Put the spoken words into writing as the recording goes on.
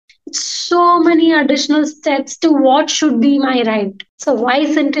So many additional steps to what should be my right. So why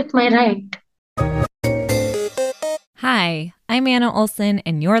isn't it my right? Hi, I'm Anna Olson,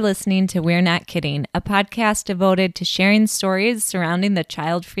 and you're listening to We're Not Kidding, a podcast devoted to sharing stories surrounding the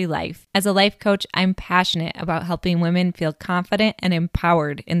child free life. As a life coach, I'm passionate about helping women feel confident and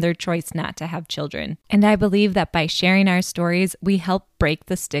empowered in their choice not to have children. And I believe that by sharing our stories, we help break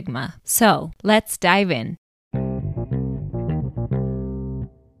the stigma. So let's dive in.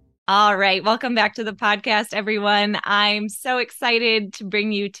 All right. Welcome back to the podcast, everyone. I'm so excited to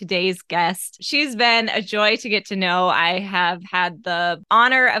bring you today's guest. She's been a joy to get to know. I have had the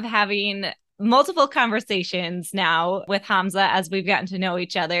honor of having multiple conversations now with Hamza as we've gotten to know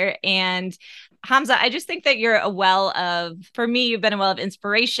each other. And Hamza, I just think that you're for me, you've been a well of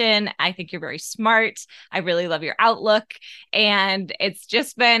inspiration. I think you're very smart. I really love your outlook. And it's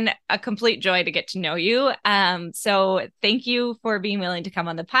just been a complete joy to get to know you. So thank you for being willing to come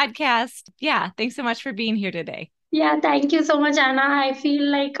on the podcast. Yeah, thanks so much for being here today. Yeah, thank you so much, Anna. I feel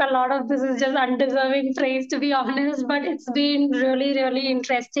like a lot of this is just undeserving praise, to be honest, but it's been really, really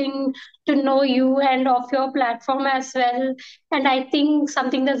interesting to know you and of your platform as well. And I think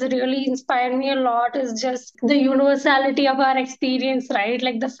something that's really inspired me a lot is just the universality of our experience, right?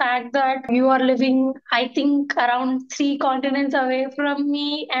 Like the fact that you are living, I think, around three continents away from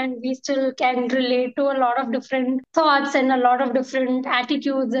me, and we still can relate to a lot of different thoughts and a lot of different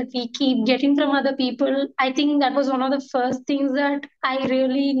attitudes that we keep getting from other people. I think that was one of the first things that I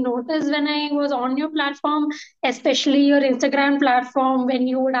really noticed when I was on your platform, especially your Instagram platform, when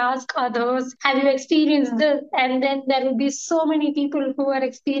you would ask others, have you experienced this? And then there will be so many people who are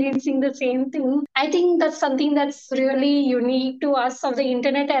experiencing the same thing. I think that's something that's really unique to us of the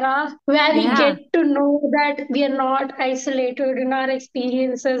internet era, where we Yeah. get to know that we are not isolated in our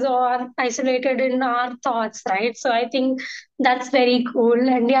experiences or isolated in our thoughts, right? So I think that's very cool.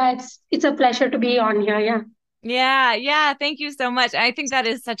 And yeah, it's a pleasure to be on here. Yeah. Yeah. Thank you so much. I think that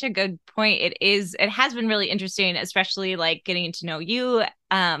is such a good point. It has been really interesting, especially like getting to know you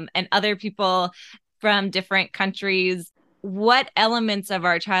and other people from different countries. What elements of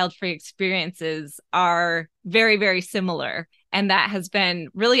our child-free experiences are very, very similar? And that has been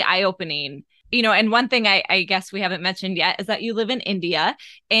really eye-opening. And one thing I guess we haven't mentioned yet is that you live in India.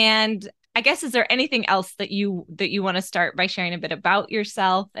 And I guess, is there anything else that you want to start by sharing a bit about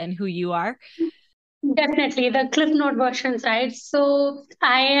yourself and who you are? Definitely, the Cliff Note versions, right? So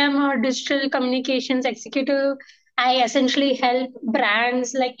I am a digital communications executive. I essentially help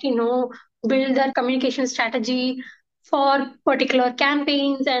brands build their communication strategy for particular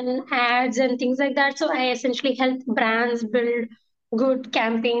campaigns and ads and things like that. So I essentially help brands build good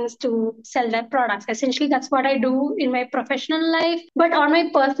campaigns to sell their products. Essentially, that's what I do in my professional life. But on my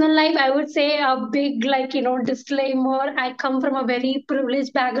personal life, I would say a big, disclaimer. I come from a very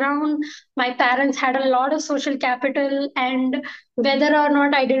privileged background. My parents had a lot of social capital, and whether or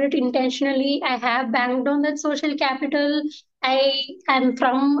not I did it intentionally, I have banked on that social capital. I am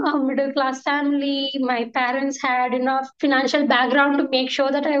from a middle class family. My parents had enough financial background to make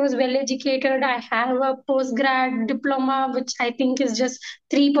sure that I was well educated. I have a post grad diploma, which I think is just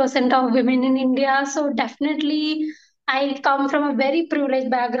 3% of women in India. So definitely I come from a very privileged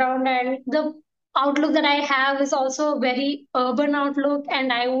background, and the outlook that I have is also a very urban outlook.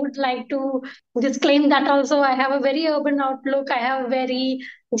 And I would like to disclaim that also I have a very urban outlook. I have a very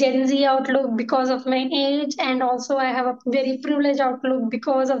Gen Z outlook because of my age, and also I have a very privileged outlook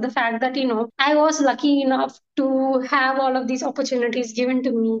because of the fact that, I was lucky enough to have all of these opportunities given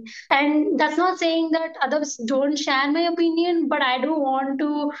to me. And that's not saying that others don't share my opinion, but I do want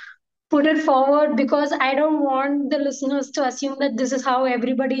to put it forward because I don't want the listeners to assume that this is how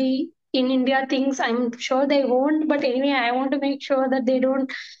everybody in India thinks. I'm sure they won't, but anyway, I want to make sure that they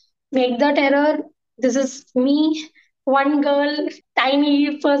don't make that error. This is me, one girl,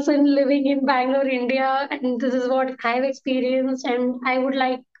 tiny person living in Bangalore, India, and this is what I've experienced. And I would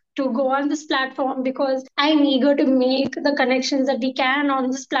like to go on this platform because I'm eager to make the connections that we can on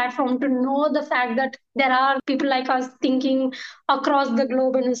this platform, to know the fact that there are people like us thinking across the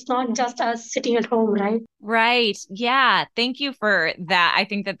globe, and it's not just us sitting at home, right? Right. Yeah. Thank you for that. I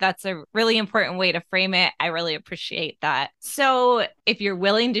think that that's a really important way to frame it. I really appreciate that. So, if you're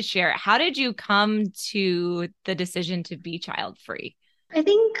willing to share, how did you come to the decision to be child free? I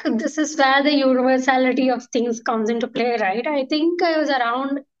think this is where the universality of things comes into play, right? I think I was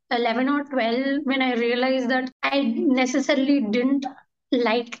around 11 or 12 when I realized that I necessarily didn't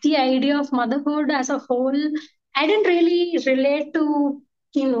like the idea of motherhood as a whole. I didn't really relate to,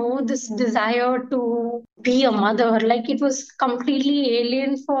 this desire to be a mother. Like, it was completely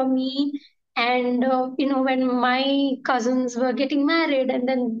alien for me. And, when my cousins were getting married, and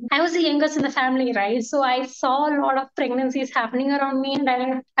then I was the youngest in the family, right? So I saw a lot of pregnancies happening around me,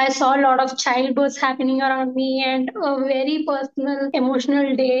 and I saw a lot of childbirths happening around me. And a very personal,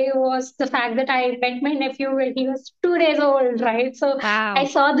 emotional day was the fact that I met my nephew when he was 2 days old, right? So I Wow.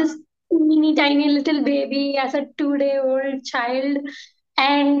 saw this teeny tiny little baby as a 2 day old child.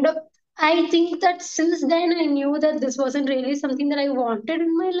 And I think that since then I knew that this wasn't really something that I wanted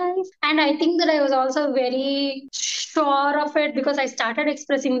in my life. And I think that I was also very sure of it because I started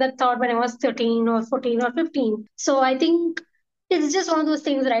expressing that thought when I was 13 or 14 or 15. So I think it's just one of those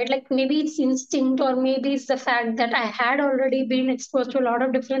things, right? Like maybe it's instinct, or maybe it's the fact that I had already been exposed to a lot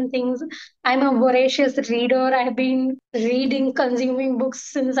of different things. I'm a voracious reader. I've been reading, consuming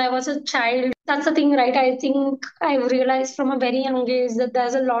books since I was a child. That's the thing, right? I think I've realized from a very young age that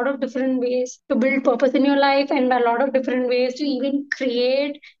there's a lot of different ways to build purpose in your life, and a lot of different ways to even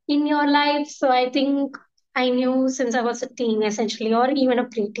create in your life. So I think I knew since I was a teen, essentially, or even a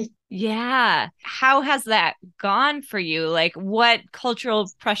preteen. Yeah. How has that gone for you? Like, what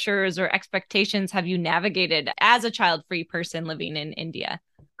cultural pressures or expectations have you navigated as a child-free person living in India?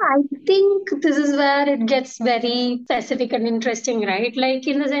 I think this is where it gets very specific and interesting, right? Like,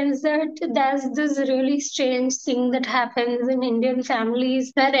 in the sense that there's this really strange thing that happens in Indian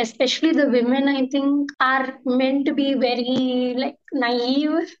families where, especially the women, I think, are meant to be very, like,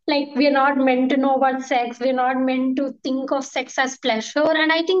 naive. Like, we're not meant to know about sex, we're not meant to think of sex as pleasure.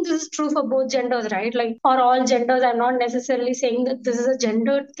 And I think this is true for both genders, right? Like, or all genders. I'm not necessarily saying that this is a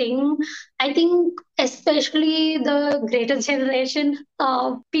gendered thing. I think especially the greater generation,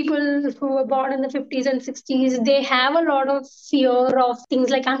 people who were born in the 50s and 60s, they have a lot of fear of things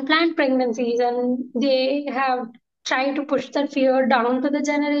like unplanned pregnancies, and they have tried to push that fear down to the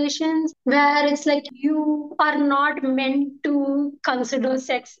generations where it's like you are not meant to consider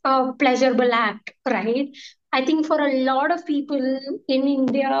sex a pleasurable act, right? I think for a lot of people in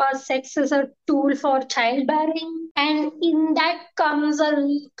India, sex is a tool for childbearing. And in that comes a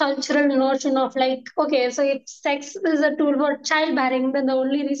cultural notion of like, okay, so if sex is a tool for childbearing, then the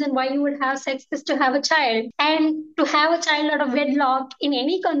only reason why you would have sex is to have a child. And to have a child out of wedlock in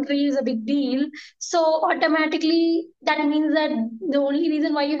any country is a big deal. So automatically, that means that the only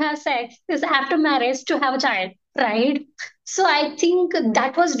reason why you have sex is after marriage to have a child, right? So I think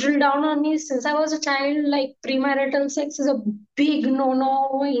that was drilled down on me since I was a child. Like premarital sex is a big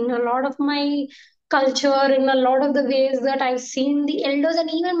no-no in a lot of my culture, in a lot of the ways that I've seen the elders and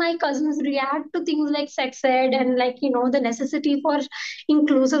even my cousins react to things like sex ed and like, the necessity for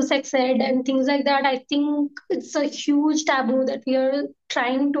inclusive sex ed and things like that. I think it's a huge taboo that we are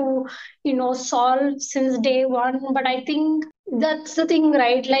trying to, solve since day one. But I think that's the thing,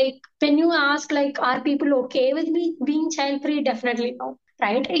 right? Like when you ask, like, are people okay with me being child free? Definitely no.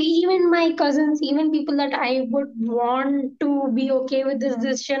 Right. Even my cousins, even people that I would want to be okay with this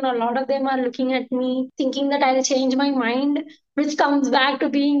decision, a lot of them are looking at me thinking that I'll change my mind, which comes back to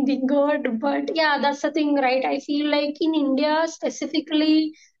being good. But yeah, that's the thing, right? I feel like in India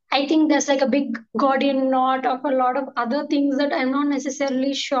specifically, I think there's like a big Gordian knot of a lot of other things that I'm not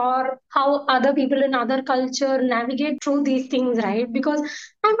necessarily sure how other people in other culture navigate through these things, right? Because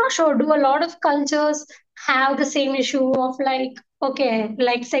I'm not sure, do a lot of cultures have the same issue of like, okay,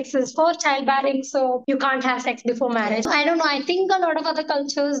 like sex is for childbearing, so you can't have sex before marriage. I don't know. I think a lot of other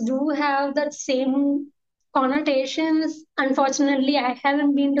cultures do have that same connotations. Unfortunately, I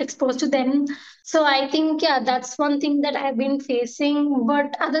haven't been exposed to them. So I think, yeah, that's one thing that I've been facing.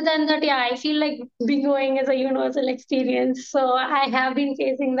 But other than that, yeah, I feel like bingoing is a universal experience. So I have been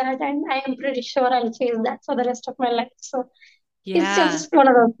facing that, and I am pretty sure I'll face that for the rest of my life. So it's Yeah. just one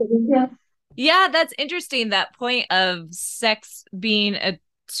of those things. Yeah. Yeah, that's interesting. That point of sex being a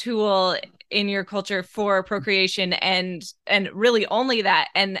tool in your culture for procreation and really only that.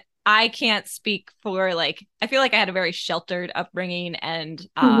 And I can't speak for like I feel like I had a very sheltered upbringing and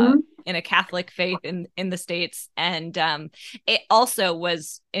Mm-hmm. in a Catholic faith in the States. And it also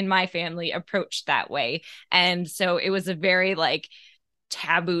was in my family approached that way. And so it was a very like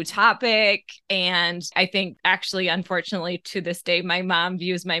taboo topic. And I think actually, unfortunately, to this day, my mom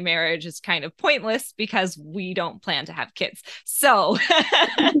views my marriage as kind of pointless because we don't plan to have kids. So,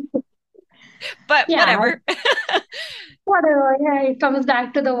 but Yeah. whatever. Whatever. Yeah, it comes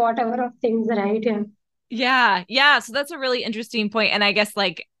back to the whatever of things, right? Yeah. Yeah. Yeah. So that's a really interesting point. And I guess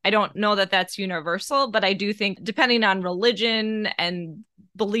like, I don't know that that's universal, but I do think depending on religion and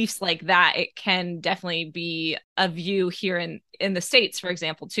beliefs like that, it can definitely be a view here in the States, for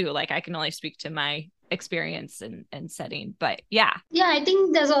example, too. Like I can only speak to my experience and setting. But yeah. Yeah, I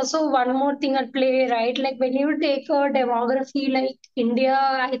think there's also one more thing at play, right? Like when you take a demography like India,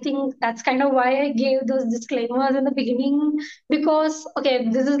 I think that's kind of why I gave those disclaimers in the beginning. Because, okay,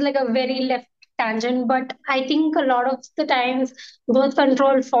 this is like a very left tangent, but I think a lot of the times birth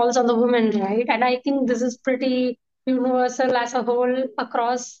control falls on the woman, right? And I think this is pretty universal as a whole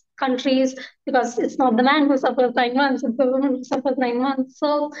across countries, because it's not the man who suffers 9 months, it's the woman who suffers 9 months.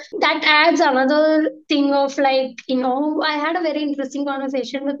 So that adds another thing of like, I had a very interesting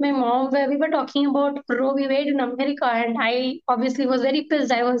conversation with my mom where we were talking about Roe v. Wade in America, and I obviously was very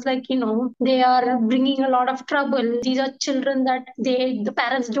pissed. I was like, they are bringing a lot of trouble. These are children that the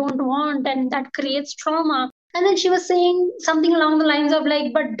parents don't want, and that creates trauma. And then she was saying something along the lines of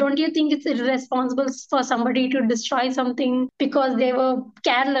like, but don't you think it's irresponsible for somebody to destroy something because they were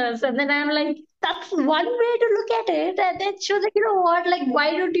careless? And then I'm like, that's one way to look at it. And then she was like, you know what, like,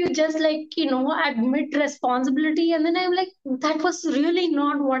 why don't you just like, admit responsibility? And then I'm like, that was really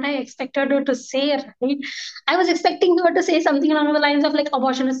not what I expected her to say, right? I was expecting her to say something along the lines of like,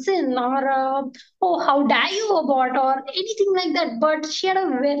 abortion is sin, or oh, how dare you abort, or anything like that. But she had a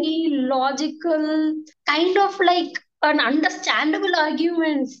very logical, kind of like an understandable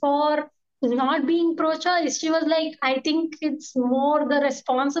argument for not being pro-choice. She was like, I think it's more the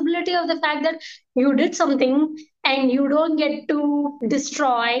responsibility of the fact that you did something and you don't get to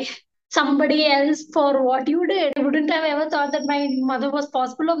destroy somebody else for what you did. I wouldn't have ever thought that my mother was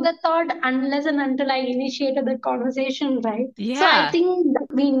possible of that thought unless and until I initiated the conversation, right? So I Yeah. think that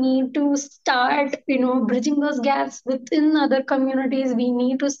we need to start, bridging those gaps within other communities. We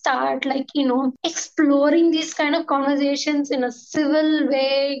need to start like, exploring these kind of conversations in a civil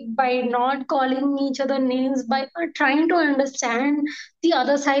way by not calling each other names, by trying to understand the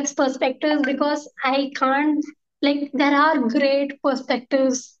other side's perspectives, because I can't, like, there are great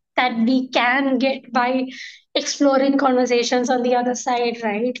perspectives that we can get by exploring conversations on the other side,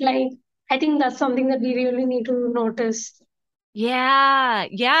 right? Like, I think that's something that we really need to notice. Yeah.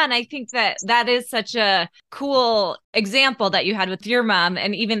 Yeah. And I think that that is such a cool example that you had with your mom.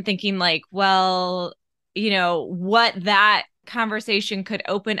 And even thinking like, well, what that conversation could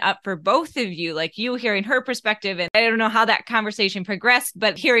open up for both of you, like you hearing her perspective. And I don't know how that conversation progressed,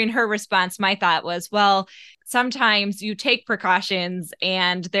 but hearing her response, my thought was, well, sometimes you take precautions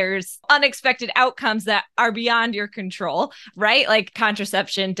and there's unexpected outcomes that are beyond your control, right? Like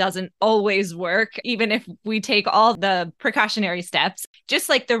contraception doesn't always work, even if we take all the precautionary steps. Just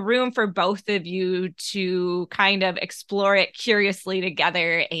like the room for both of you to kind of explore it curiously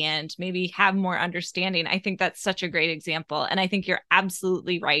together and maybe have more understanding. I think that's such a great example. And I think you're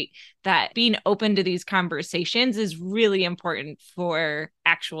absolutely right that being open to these conversations is really important for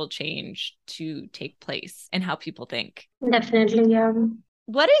actual change to take place and how people think. Definitely, yeah.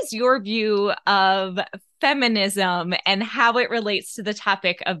 What is your view of feminism and how it relates to the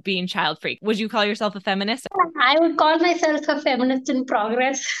topic of being child free? Would you call yourself a feminist? I would call myself a feminist in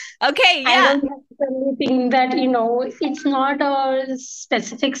progress. Okay, I yeah. don't necessarily think that, it's not a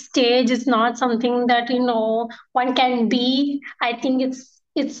specific stage. It's not something that, one can be. I think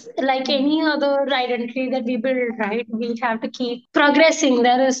it's like any other identity that we build, right? We have to keep progressing.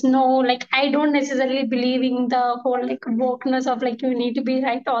 There is no, like, I don't necessarily believe in the whole like wokeness of like you need to be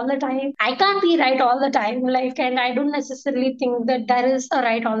right all the time. I can't be right all the time. Like, and I don't necessarily think that there is a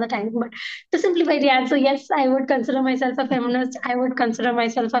right all the time. But to simplify the answer, yes, I would consider myself a feminist. I would consider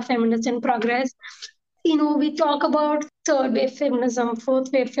myself a feminist in progress. We talk about third wave feminism,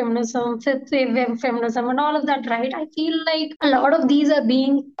 fourth wave feminism, fifth wave feminism, and all of that, right? I feel like a lot of these are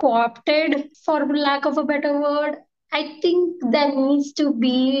being co opted, for lack of a better word. I think there needs to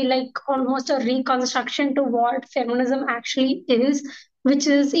be like almost a reconstruction to what feminism actually is, which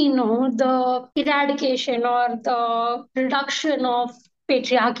is, the eradication or the reduction of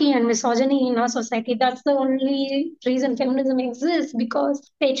patriarchy and misogyny in our society. That's the only reason feminism exists,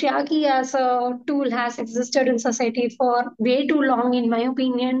 because patriarchy as a tool has existed in society for way too long, in my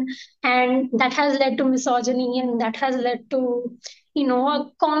opinion. And that has led to misogyny, and that has led to, a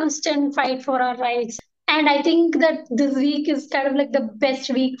constant fight for our rights. And I think that this week is kind of like the best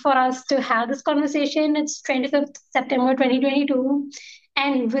week for us to have this conversation. It's 25th September 2022.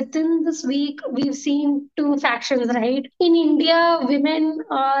 And within this week, we've seen two factions, right? In India, women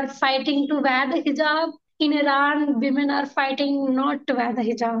are fighting to wear the hijab. In Iran, women are fighting not to wear the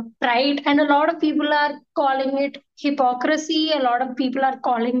hijab, right? And a lot of people are calling it hypocrisy. A lot of people are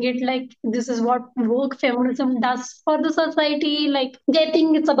calling it like this is what woke feminism does for the society. Like they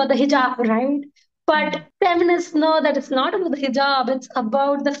think it's about the hijab, right? But feminists know that it's not about the hijab, it's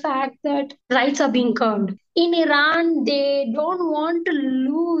about the fact that rights are being curbed. In Iran, they don't want to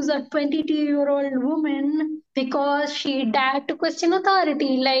lose a 22-year-old woman because she dared to question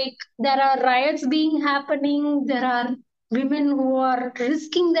authority. Like, there are riots being happening, there are women who are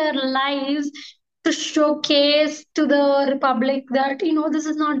risking their lives to showcase to the republic that, this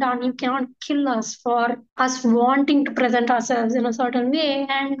is not done. You cannot kill us for us wanting to present ourselves in a certain way.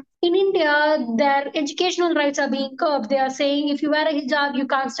 And in India, their educational rights are being curbed. They are saying if you wear a hijab, you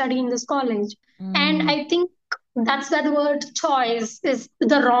can't study in this college. And I think that's where the word choice is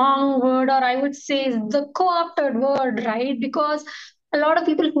the wrong word, or I would say the co opted word, right? Because a lot of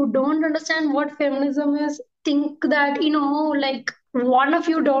people who don't understand what feminism is think that, like, one of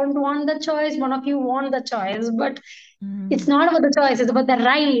you don't want the choice, one of you want the choice. But it's not about the choice, it's about the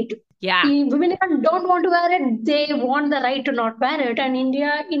right. Yeah. Women don't want to wear it, they want the right to not wear it. And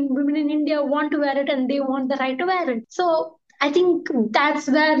women in India want to wear it and they want the right to wear it. So I think that's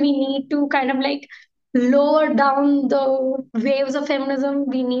where we need to kind of like lower down the waves of feminism.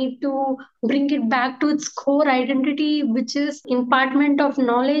 We need to bring it back to its core identity, which is impartment of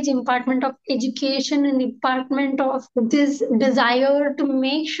knowledge, impartment of education, and impartment of this desire to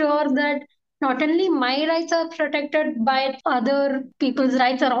make sure that not only my rights are protected, but other people's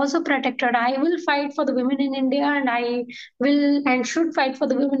rights are also protected. I will fight for the women in India, and I will and should fight for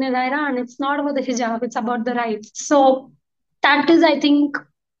the women in Iran. It's not about the hijab, it's about the rights. So that is, I think,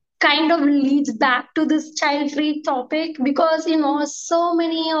 kind of leads back to this child free topic, because so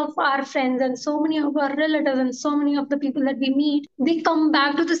many of our friends and so many of our relatives and so many of the people that we meet, they come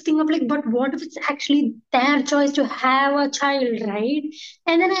back to this thing of like, but what if it's actually their choice to have a child, right?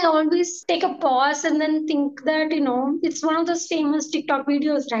 And then I always take a pause and then think that it's one of those famous TikTok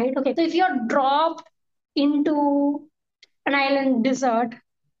videos, right? Okay, so if you're dropped into an island desert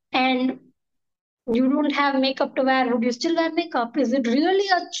and you don't have makeup to wear, would you still wear makeup? Is it really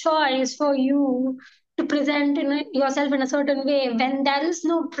a choice for you to present yourself in a certain way when there is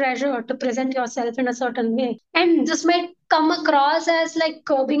no pressure to present yourself in a certain way? And this might come across as like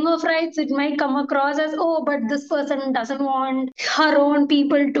curbing of rights. It might come across as, oh, but this person doesn't want her own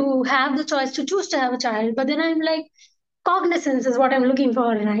people to have the choice to choose to have a child. But then I'm like, cognizance is what I'm looking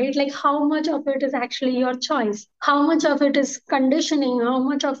for, right? Like, how much of it is actually your choice? How much of it is conditioning? How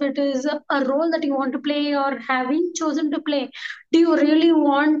much of it is a role that you want to play or having chosen to play? Do you really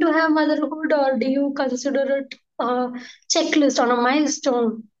want to have motherhood, or do you consider it a checklist on a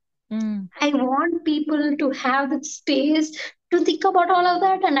milestone? I want people to have the space to think about all of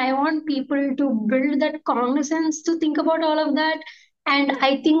that, and I want people to build that cognizance to think about all of that. And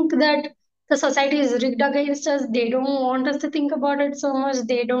I think that the society is rigged against us. They don't want us to think about it so much.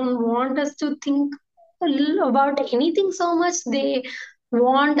 They don't want us to think about anything so much. They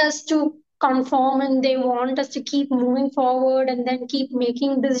want us to conform, and they want us to keep moving forward and then keep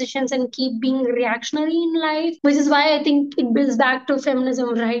making decisions and keep being reactionary in life, which is why I think it builds back to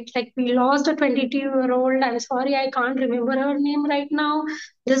feminism, right? Like, we lost a 22-year-old. I'm sorry, I can't remember her name right now.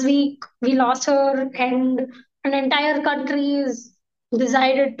 This week we lost her, and an entire country is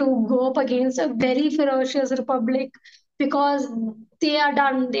decided to go up against a very ferocious republic because they are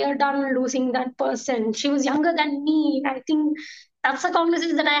done losing that person. She was younger than me. I think that's a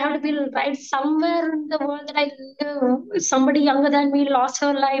cognizance that I have to feel, right? Somewhere in the world that I live, somebody younger than me lost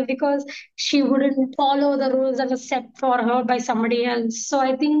her life because she wouldn't follow the rules that were set for her by somebody else. So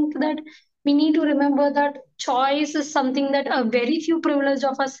I think that we need to remember that choice is something that a very few privileged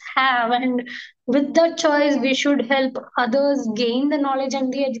of us have. And with that choice, we should help others gain the knowledge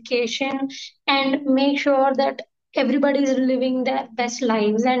and the education and make sure that everybody is living their best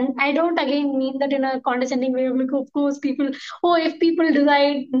lives. And I don't again mean that in a condescending way, like, of course, people, oh, if people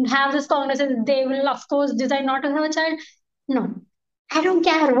decide have this cognizance, they will, of course, decide not to have a child. No, I don't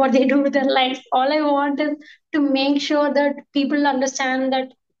care what they do with their life. All I want is to make sure that people understand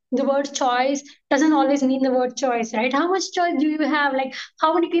that the word choice doesn't always mean the word choice, right? How much choice do you have? Like,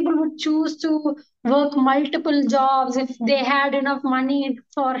 how many people would choose to work multiple jobs if they had enough money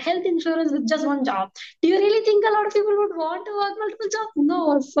for health insurance with just one job? Do you really think a lot of people would want to work multiple jobs?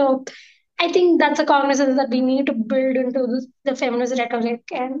 No. So I think that's a cognizance that we need to build into the feminist rhetoric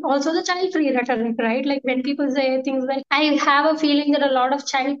and also the child free rhetoric, right? Like, when people say things like, I have a feeling that a lot of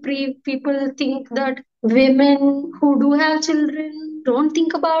child free people think that women who do have children don't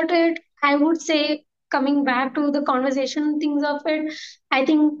think about it. I would say coming back to the conversation things of it, I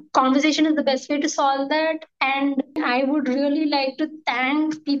think conversation is the best way to solve that. And I would really like to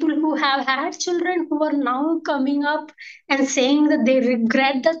thank people who have had children who are now coming up and saying that they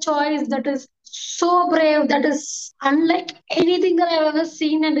regret the choice. That is so brave. That is unlike anything that I've ever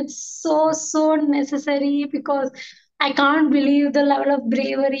seen. And it's so, so necessary because I can't believe the level of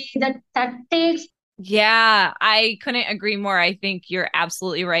bravery that takes. Yeah, I couldn't agree more. I think you're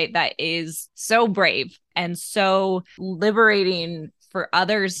absolutely right. That is so brave and so liberating for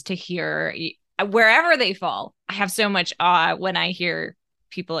others to hear wherever they fall. I have so much awe when I hear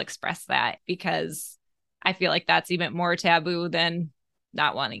people express that because I feel like that's even more taboo than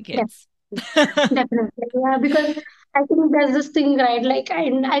not wanting kids. Definitely, yeah, because I think there's this thing, right? Like,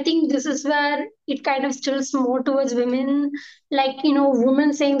 and I think this is where it kind of stills more towards women. Like,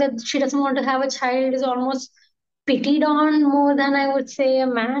 women saying that she doesn't want to have a child is almost pitied on more than I would say a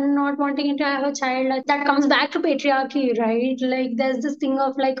man not wanting to have a child. Like, that comes back to patriarchy, right? Like, there's this thing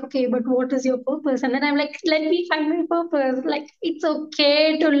of like, okay, but what is your purpose? And then I'm like, let me find my purpose. Like, it's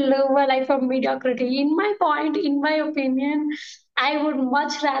okay to live a life of mediocrity. In my point, in my opinion, I would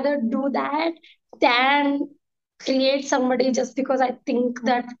much rather do that than create somebody just because I think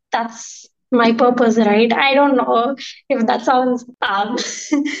that that's my purpose, right? I don't know if that sounds I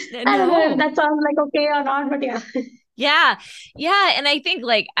don't know if No. that sounds like okay or not, but yeah. Yeah. Yeah. And I think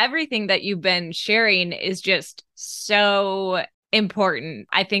like everything that you've been sharing is just so important.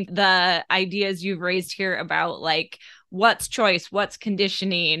 I think the ideas you've raised here about like what's choice, what's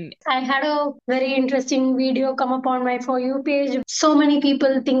conditioning. I had a very interesting video come up on my For You page. So many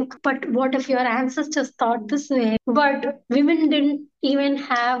people think, but what if your ancestors thought this way? But women didn't even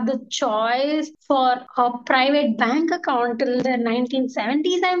have the choice for a private bank account till the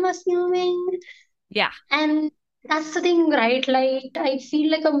 1970s, I'm assuming. Yeah. And that's the thing, right? Like, I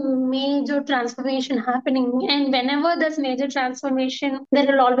feel like a major transformation happening. And whenever there's major transformation, there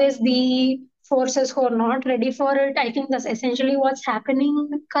will always be forces who are not ready for it. I think that's essentially what's happening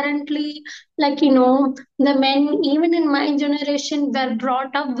currently. Like, the men, even in my generation, were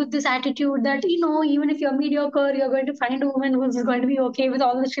brought up with this attitude that, even if you're mediocre, you're going to find a woman who's going to be okay with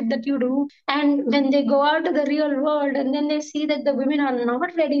all the shit that you do. And when they go out to the real world and then they see that the women are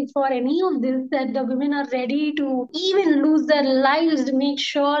not ready for any of this, that the women are ready to even lose their lives to make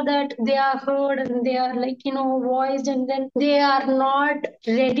sure that they are heard and they are like, voiced, and then they are not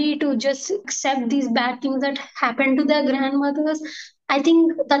ready to just accept these bad things that happen to their grandmothers. I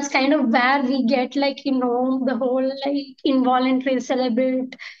think that's kind of where we get like, the whole like involuntary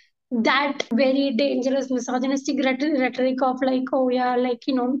celibate, that very dangerous misogynistic rhetoric of like, oh yeah, like,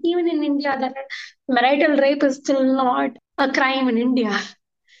 even in India, that marital rape is still not a crime in India.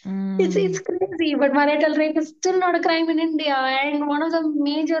 It's Mm. crazy, but marital rape is still not a crime in India. And one of the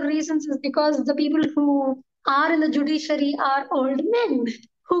major reasons is because the people who are in the judiciary are old men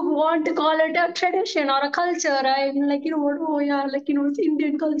who want to call it a tradition or a culture. I'm like, what, oh yeah, like, it's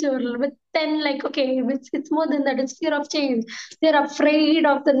Indian culture. But then, like, okay, it's more than that, it's fear of change. They're afraid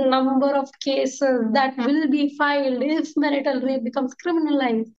of the number of cases that will be filed if marital rape becomes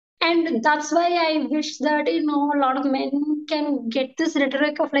criminalized. And that's why I wish that, a lot of men can get this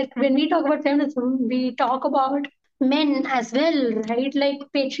rhetoric of like, when we talk about feminism, we talk about men as well, right? Like,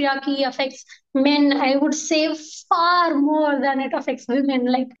 patriarchy affects men, I would say, far more than it affects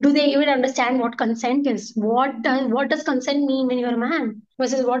women. Like, do they even understand what consent is? What does consent mean when you're a man?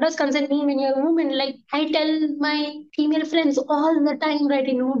 Versus what does consent mean when you're a woman? Like, I tell my female friends all the time, right?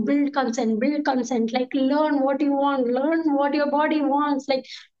 Build consent, like, learn what you want, learn what your body wants, like,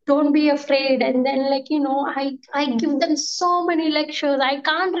 don't be afraid. And then, like, I give them so many lectures. I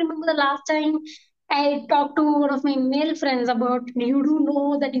can't remember the last time I talked to one of my male friends about, you do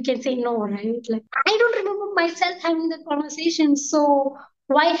know that you can say no, right? Like, I don't remember myself having that conversation, so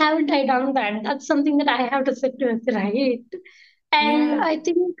why haven't I done that? That's something that I have to sit with, right? And Yeah. I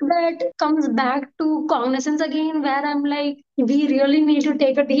think that comes back to cognizance again, where I'm like, we really need to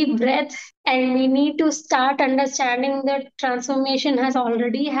take a deep breath and we need to start understanding that transformation has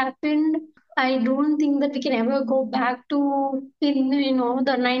already happened. I don't think that we can ever go back to, in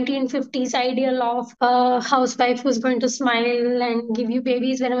the 1950s ideal of a housewife who's going to smile and give you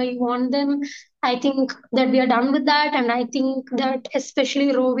babies whenever you want them. I think that we are done with that, and I think that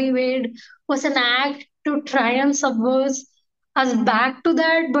especially Roe v. Wade was an act to try and subvert us back to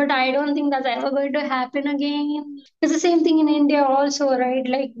that, but I don't think that's ever going to happen again. It's the same thing in India also, right?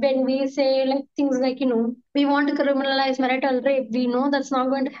 Like, when we say like things like, We want to criminalize marital rape. We know that's not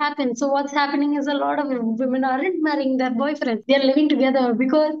going to happen. So what's happening is a lot of women aren't marrying their boyfriends. They're living together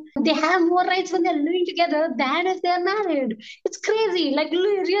because they have more rights when they're living together than if they're married. It's crazy. Like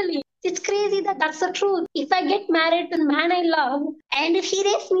really. It's crazy that that's the truth. If I get married to the man I love, and if he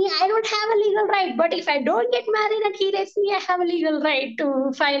rapes me, I don't have a legal right. But if I don't get married and he rapes me, I have a legal right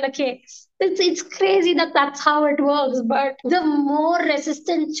to file a case. It's crazy that that's how it works. But the more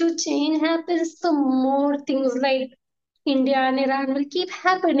resistance to change happens, the more things like India and Iran will keep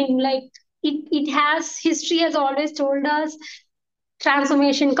happening. Like it has history has always told us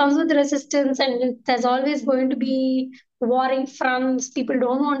transformation comes with resistance, and there's always going to be warring fronts. People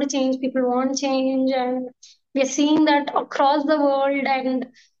don't want to change, people want change, and we're seeing that across the world. And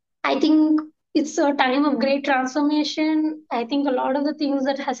I think it's a time of great transformation. I think a lot of the things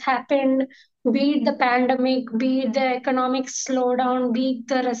that has happened, be it the pandemic, be it the economic slowdown, be it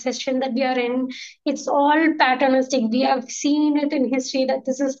the recession that we are in, it's all patternistic. We have seen it in history that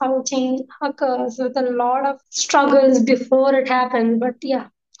this is how change occurs with a lot of struggles before it happens. But yeah,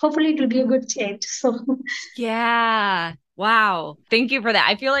 hopefully it will be a good change. So Yeah. Wow. Thank you for that.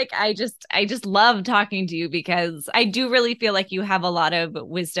 I feel like I just love talking to you because I do really feel like you have a lot of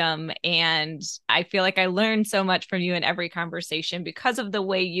wisdom, and I feel like I learn so much from you in every conversation because of the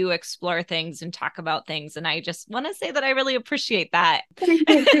way you explore things and talk about things. And I just want to say that I really appreciate that. thank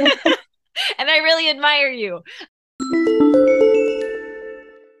you. And I really admire you.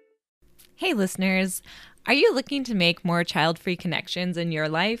 Hey, listeners. Are you looking to make more child-free connections in your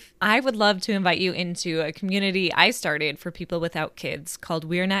life? I would love to invite you into a community I started for people without kids called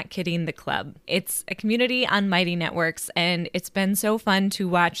We're Not Kidding the Club. It's a community on Mighty Networks, and it's been so fun to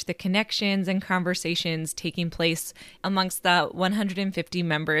watch the connections and conversations taking place amongst the 150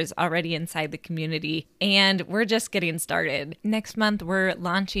 members already inside the community. And we're just getting started. Next month, we're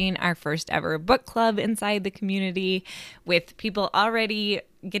launching our first ever book club inside the community with people already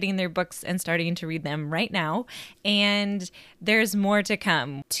getting their books and starting to read them right now. And there's more to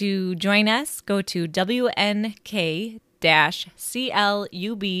come. To join us, go to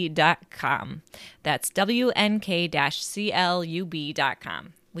WNK-CLUB.com. That's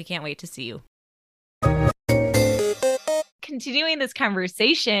WNK-CLUB.com. We can't wait to see you. Continuing this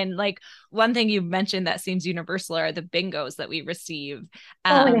conversation, like one thing you mentioned that seems universal are the bingos that we receive.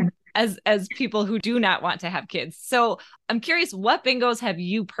 Yeah. As people who do not want to have kids. So I'm curious, what bingos have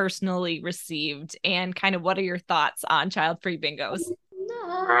you personally received, and kind of what are your thoughts on child-free bingos?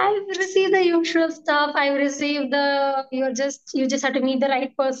 No, I've received the usual stuff. I've received the you just have to meet the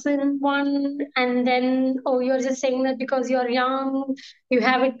right person one, and then oh, you're just saying that because you're young, you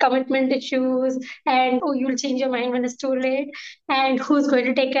have commitment issues, and oh, you'll change your mind when it's too late, and who's going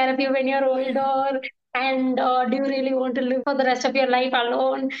to take care of you when you're older, and do you really want to live for the rest of your life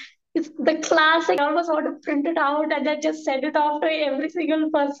alone? It's the classic. I almost want to print it out and then just send it off to every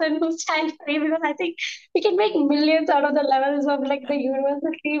single person who's child free, because I think we can make millions out of the levels of like the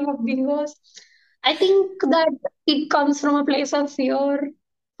university of bingos. I think that it comes from a place of fear,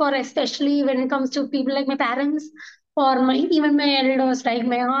 for especially when it comes to people like my parents or my even my elders like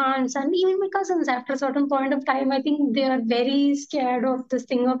my aunts and even my cousins. After a certain point of time, I think they are very scared of this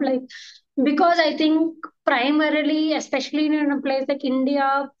thing of like, because I think primarily, especially in a place like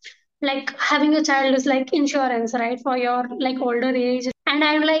India, like having a child is like insurance, right, for your like older age. And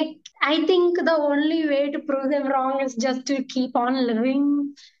I'm like, I think the only way to prove them wrong is just to keep on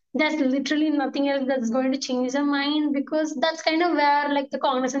living. There's literally nothing else that's going to change their mind, because that's kind of where like the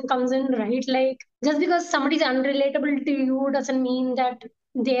cognizance comes in, right? Like just because somebody's unrelatable to you doesn't mean that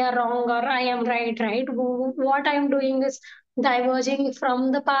they are wrong or I am right, right? What I am doing is diverging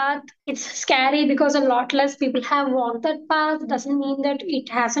from the path. It's scary because a lot less people have walked that path. Doesn't mean that it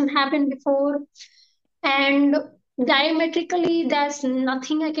hasn't happened before. And diametrically, there's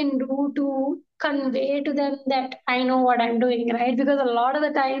nothing I can do to convey to them that I know what I'm doing, right? Because a lot of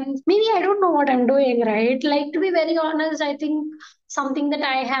the times, maybe I don't know what I'm doing, right? Like, to be very honest, I think something that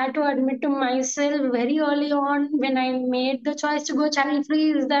I had to admit to myself very early on when I made the choice to go child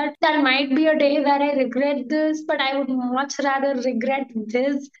free is that there might be a day where I regret this, but I would much rather regret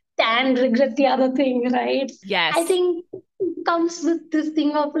this than regret the other thing, right? I Yes. think it comes with this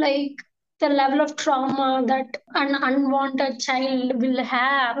thing of like, the level of trauma that an unwanted child will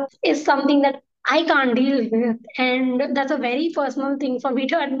have is something that I can't deal with. And that's a very personal thing for me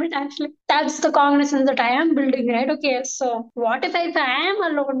to admit, actually. That's the cognizance that I am building, right? Okay, so what if I am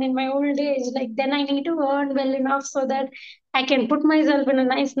alone in my old age? Like, then I need to earn well enough so that I can put myself in a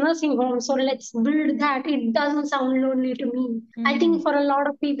nice nursing home. So let's build that. It doesn't sound lonely to me. I think for a lot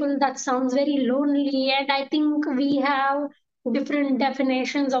of people, that sounds very lonely. And I think we have different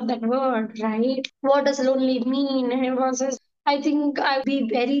definitions of that word, right? What does lonely mean? And versus I think I'll be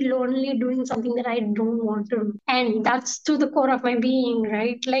very lonely doing something that I don't want to do. And that's to the core of my being,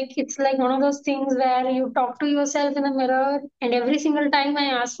 right? Like it's like one of those things where you talk to yourself in the mirror, and every single time I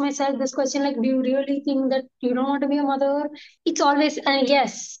ask myself this question, like, do you really think that you don't want to be a mother? It's always a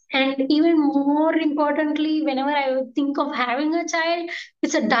yes. And even more importantly, whenever I would think of having a child,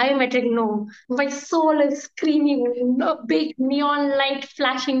 it's a diametric no. My soul is screaming, a big neon light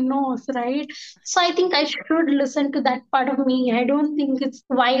flashing nose, right? So I think I should listen to that part of me. I don't think it's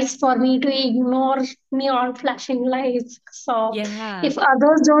wise for me to ignore neon flashing lights. So Yeah. if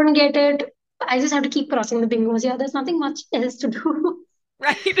others don't get it, I just have to keep crossing the bingos. Yeah, there's nothing much else to do.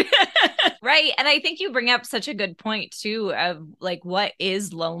 Right. Right. And I think you bring up such a good point too of like what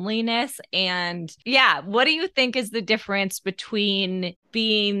is loneliness? And yeah, what do you think is the difference between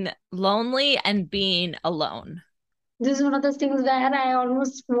being lonely and being alone? This is one of those things where I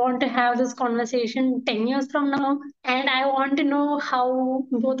almost want to have this conversation 10 years from now. And I want to know how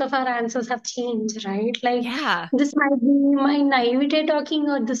both of our answers have changed, right? Like, Yeah. this might be my naivete talking,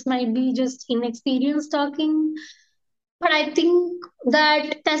 or this might be just inexperience talking. But I think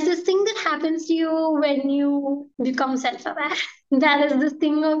that there's this thing that happens to you when you become self aware. There is this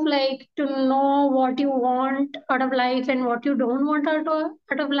thing of like to know what you want out of life and what you don't want out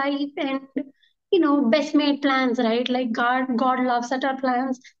of life. And best made plans, right? Like God loves such our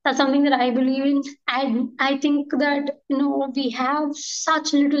plans. That's something that I believe in. I think that we have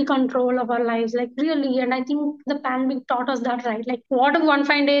such little control of our lives, like really. And I think the pandemic taught us that, right? Like, what if one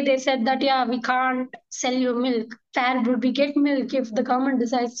fine day they said that, yeah, we can't sell you milk? Where would we get milk if the government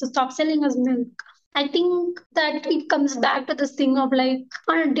decides to stop selling us milk? I think that it comes back to this thing of like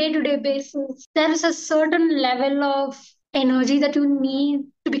on a day to day basis, there is a certain level of energy that you need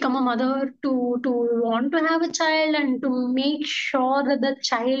to become a mother, to want to have a child and to make sure that the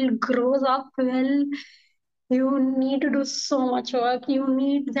child grows up well. You need to do so much work.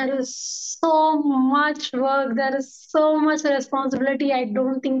 There is so much work. There is so much responsibility. I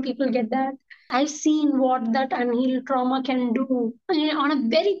don't think people get that. I've seen what that unhealed trauma can do. On a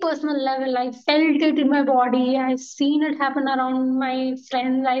very personal level, I felt it in my body. I've seen it happen around my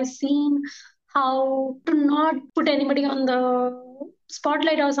friends. I've seen how to not put anybody on the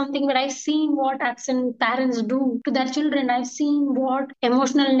spotlight or something, but I've seen what absent parents do to their children. I've seen what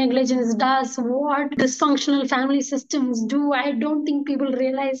emotional negligence does, what dysfunctional family systems do. I don't think people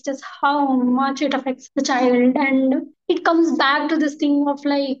realize just how much it affects the child. And it comes back to this thing of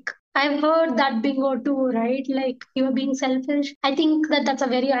like, I've heard that bingo too, right? Like you're being selfish. I think that that's a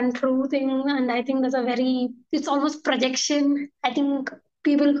very untrue thing. And I think it's almost projection. I think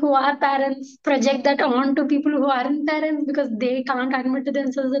people who are parents project that onto people who aren't parents because they can't admit to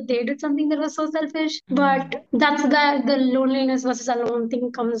themselves that they did something that was so selfish. Mm. But that's the loneliness versus alone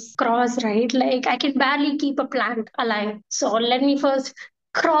thing comes across, right? Like I can barely keep a plant alive. So let me first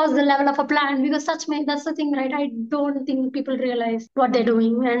cross the level of a plant because that's the thing, right? I don't think people realize what they're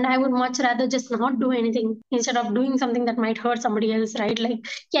doing, and I would much rather just not do anything instead of doing something that might hurt somebody else, right? Like,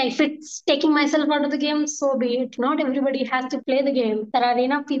 yeah, if it's taking myself out of the game, so be it. Not everybody has to play the game. There are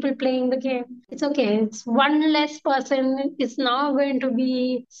enough people playing the game. It's okay. It's one less person. It's now going to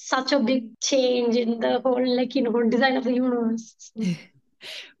be such a big change in the whole, like, design of the universe.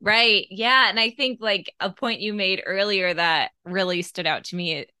 Right. Yeah. And I think like a point you made earlier that really stood out to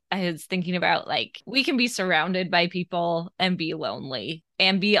me. I was thinking about like we can be surrounded by people and be lonely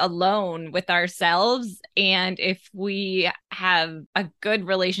and be alone with ourselves. And if we have a good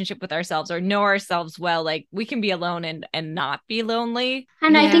relationship with ourselves or know ourselves well, like we can be alone and not be lonely.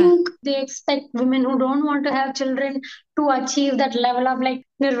 And I Yeah. think they expect women who don't want to have children to achieve that level of like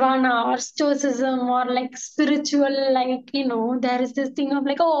nirvana or stoicism or like spiritual, like, there is this thing of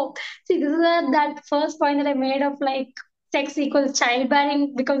like, oh, see, this is that first point that I made of like sex equals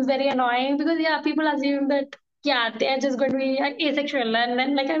childbearing becomes very annoying because, yeah, people assume that, yeah, they're just going to be asexual. And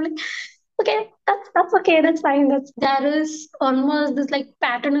then, like, I'm like, okay, that's okay, that's fine. There is almost this like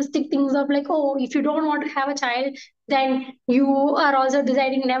patternistic things of like, oh, if you don't want to have a child, then you are also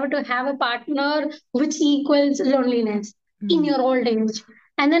deciding never to have a partner, which equals loneliness in Mm. your old age.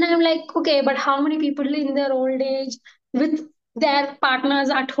 And then I'm like, okay, but how many people in their old age with their partners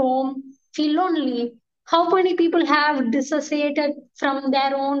at home feel lonely? How many people have dissociated from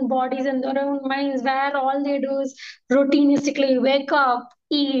their own bodies and their own minds, where all they do is routinely wake up,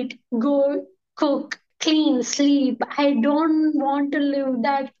 eat, go, cook, clean sleep. I don't want to live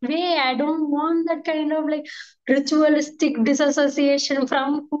that way. I don't want that kind of like ritualistic disassociation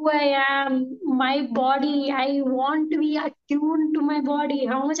from who I am, my body. I want to be attuned to my body.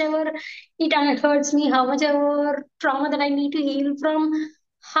 How much ever it hurts me, how much ever trauma that I need to heal from.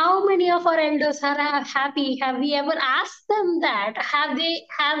 How many of our elders are happy? Have we ever asked them that? Have they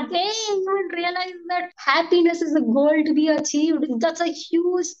even realized that happiness is a goal to be achieved? That's a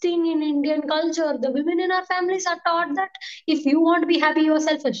huge thing in Indian culture. The women in our families are taught that if you want to be happy, you're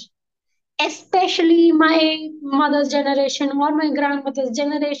selfish. Especially my mother's generation or my grandmother's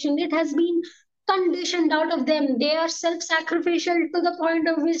generation, it has been conditioned out of them. They are self-sacrificial to the point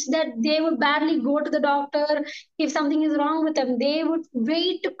of which that they would barely go to the doctor if something is wrong with them. They would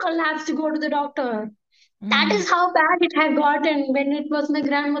wait to collapse to go to the doctor. That Mm. is how bad it had gotten when it was my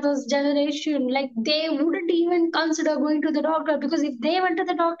grandmother's generation. Like they wouldn't even consider going to the doctor because if they went to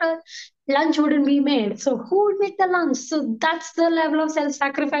the doctor, lunch wouldn't be made. So who would make the lunch? So that's the level of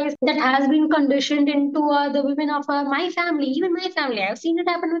self-sacrifice that has been conditioned into the women of my family, even my family. I've seen it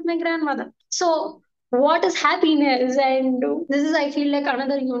happen with my grandmother. So what is happiness? And this is, I feel like,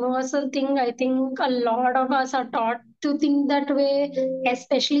 another universal thing. I think a lot of us are taught to think that way,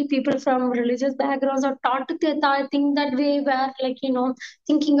 especially people from religious backgrounds are taught to think that way, where, like,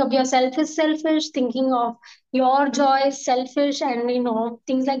 thinking of yourself is selfish, thinking of your joy is selfish, and,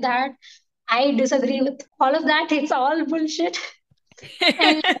 things like that. I disagree with all of that. It's all bullshit.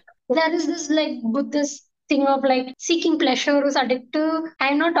 And there is this like Buddhist thing of like seeking pleasure is addictive.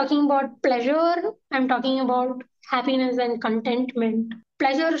 I'm not talking about pleasure, I'm talking about happiness and contentment.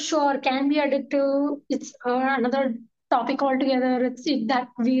 Pleasure, sure, can be addictive. It's another topic altogether. That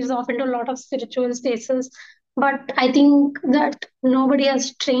veers off into a lot of spiritual spaces. But I think that nobody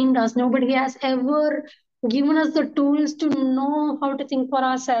has trained us, nobody has ever given us the tools to know how to think for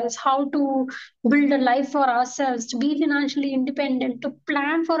ourselves, how to build a life for ourselves, to be financially independent, to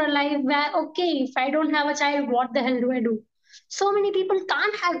plan for a life where, okay, if I don't have a child, what the hell do I do? So many people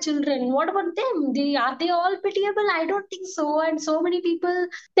can't have children. What about them? Are they all pitiable? I don't think so. And so many people,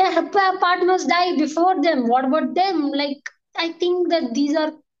 their partners die before them. What about them? Like, I think that these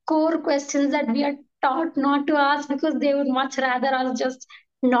are core questions that we are taught not to ask because they would much rather us just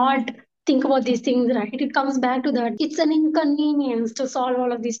not think about these things, right? It comes back to that. It's an inconvenience to solve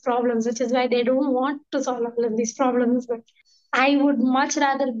all of these problems, which is why they don't want to solve all of these problems. But I would much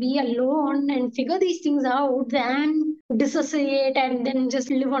rather be alone and figure these things out than dissociate and then just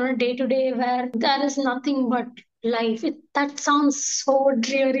live on a day to day where there is nothing but life. That sounds so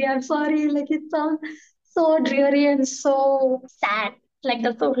dreary. I'm sorry. Like, it sounds so dreary and so sad. Like,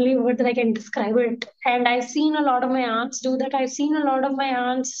 that's the only word that I can describe it. And I've seen a lot of my aunts do that. I've seen a lot of my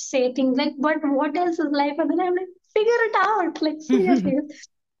aunts say things like, but what else is life? And then I'm like, figure it out. Like, seriously,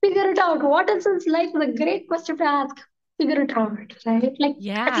 figure it out. What else is life? Is a great question to ask. Figure it out, right? Like, at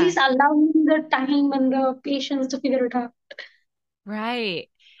Yeah, least allow me the time and the patience to figure it out. right.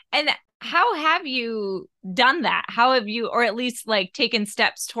 And how have you done that? How have you, or at least like taken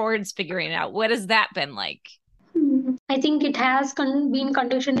steps towards figuring it out? What has that been like? I think it has been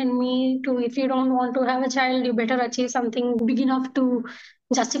conditioned in me to, if you don't want to have a child, you better achieve something big enough to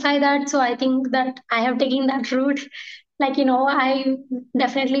justify that. So I think that I have taken that route. Like, I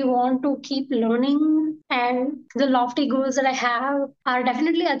definitely want to keep learning, and the lofty goals that I have are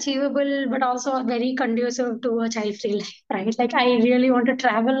definitely achievable, but also very conducive to a child free life, right? Like, I really want to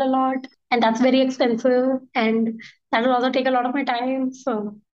travel a lot, and that's very expensive, and that will also take a lot of my time.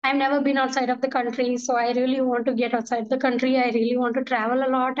 So I've never been outside of the country, so I really want to get outside the country. I really want to travel a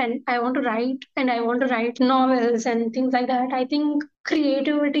lot, and I want to write, and I want to write novels and things like that. I think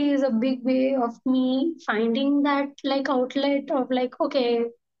creativity is a big way of me finding that like outlet of like, okay,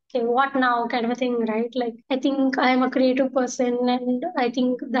 okay, what now kind of a thing, right? Like, I think I am a creative person, and I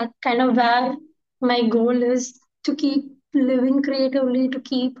think that kind of where my goal is to keep living creatively, to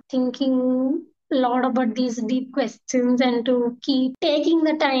keep thinking a lot about these deep questions, and to keep taking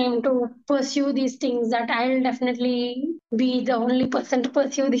the time to pursue these things. That I'll definitely be the only person to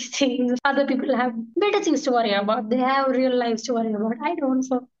pursue these things. Other people have better things to worry about. They have real lives to worry about. I don't.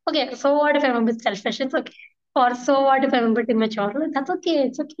 So, okay, so what if I'm a bit selfish? It's okay. Or so what if I'm a bit immature? That's okay.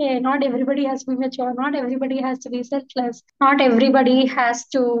 It's okay. Not everybody has to be mature. Not everybody has to be selfless. Not everybody has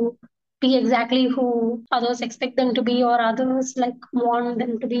to be exactly who others expect them to be, or others like want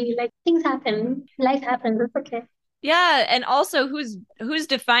them to be. Like, things happen, life happens, it's okay. Yeah, and also who's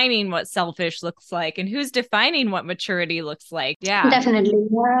defining what selfish looks like and who's defining what maturity looks like. Yeah. Definitely.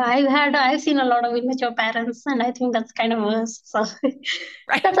 Yeah, I've seen a lot of immature parents, and I think that's kind of worse. So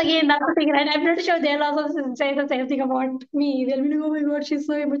Right. that's again that's the thing, right? I'm pretty sure they'll also say the same thing about me. They'll be like, "Oh my God, she's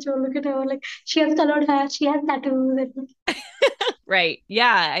so immature. Look at her. Like she has colored hair, she has tattoos." Right.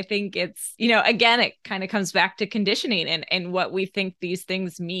 Yeah. I think it's, again, it kind of comes back to conditioning and what we think these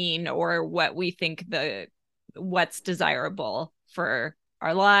things mean or what we think what's desirable for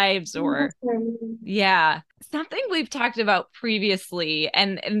our lives or And yeah. Something we've talked about previously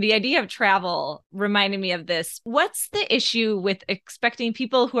and the idea of travel reminded me of this. What's the issue with expecting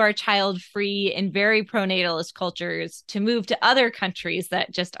people who are child free in very pronatalist cultures to move to other countries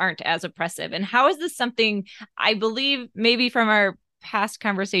that just aren't as oppressive? And how is this something I believe maybe from our past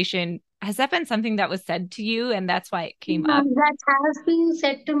conversation, has that been something that was said to you and that's why it came up? that has been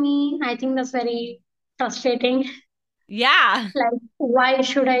said to me. I think that's very frustrating. Yeah. Like, why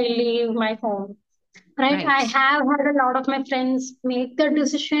should I leave my home? Right? I Right. have had a lot of my friends make the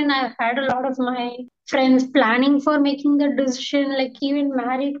decision. I've had a lot of my friends planning for making the decision, like even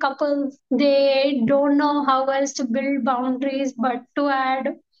married couples, they don't know how else to build boundaries but to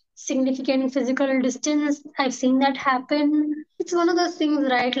add significant physical distance. I've seen that happen. It's one of those things,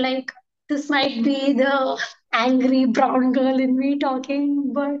 right? Like this might be the angry brown girl in me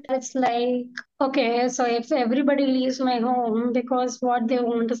talking, but it's like, okay, so if everybody leaves my home because what they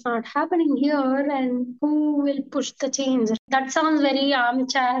want is not happening here, and who will push the change? That sounds very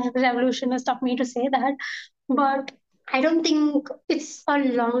armchair revolutionist of me to say that, but I don't think it's a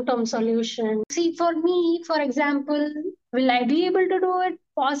long term solution. See, for me, for example, will I be able to do it?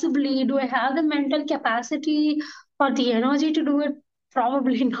 Possibly. Do I have the mental capacity or the energy to do it?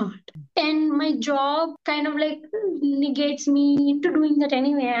 Probably not. And my job kind of like negates me into doing that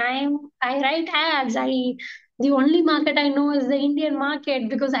anyway. I write ads. I The only market I know is the Indian market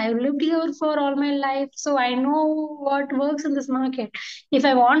because I've lived here for all my life. So I know what works in this market. If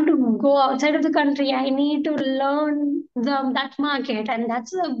I want to go outside of the country, I need to learn that market. And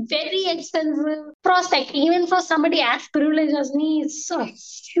that's a very expensive prospect. Even for somebody as privileged as me, it's a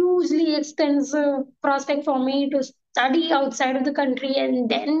hugely expensive prospect for me to study outside of the country and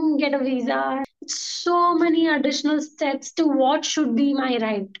then get a visa. So many additional steps to what should be my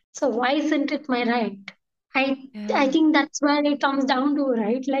right. So why isn't it my right? I Yeah. think that's where it comes down to,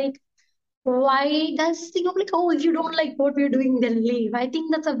 right? Like why does think of like, oh, if you don't like what we're doing, then leave. I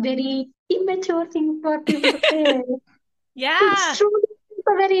think that's a very immature thing for people to say. It's Yeah. true. It's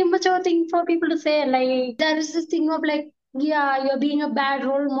a very immature thing for people to say. Like there is this thing of like, yeah, you're being a bad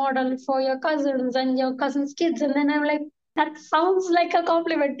role model for your cousins and your cousins' kids. And then I'm like, that sounds like a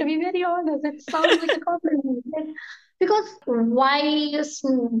compliment, to be very honest. It sounds like a compliment. Like, because why is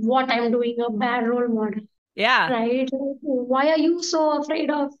what I'm doing a bad role model? Yeah. Right? Why are you so afraid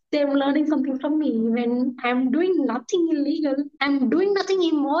of them learning something from me when I'm doing nothing illegal? I'm doing nothing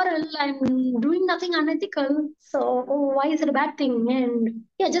immoral. I'm doing nothing unethical. So why is it a bad thing? And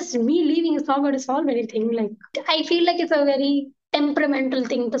yeah, just me leaving is not going to solve anything. Like I feel like it's a very temperamental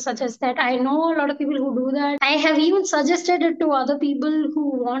thing to suggest that. I know a lot of people who do that. I have even suggested it to other people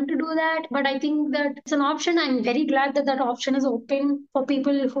who want to do that, but I think that it's an option. I'm very glad that that option is open for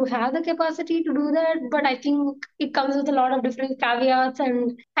people who have the capacity to do that, but I think it comes with a lot of different caveats,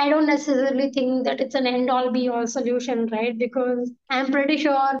 and I don't necessarily think that it's an end all be all solution, right? Because I'm pretty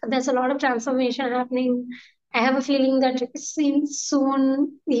sure there's a lot of transformation happening. I have a feeling that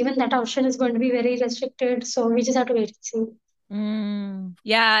soon even that option is going to be very restricted, so we just have to wait and see.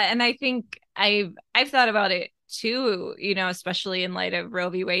 Yeah, and I think I've thought about it too, especially in light of Roe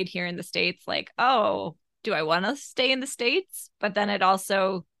v. Wade here in the States, like, oh, do I want to stay in the States? But then it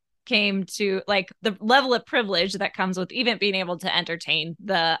also came to like the level of privilege that comes with even being able to entertain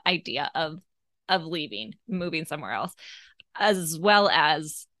the idea of leaving, moving somewhere else, as well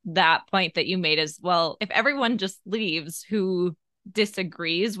as that point that you made as well. If everyone just leaves who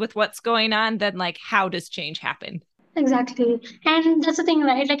disagrees with what's going on, then like how does change happen? Exactly. And that's the thing,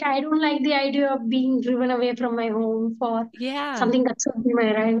 right? Like, I don't like the idea of being driven away from my home for Yeah. something that should be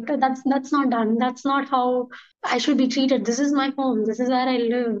my right. That's not done. That's not how I should be treated. This is my home. This is where I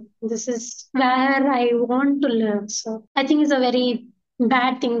live. This is where I want to live. So I think it's a very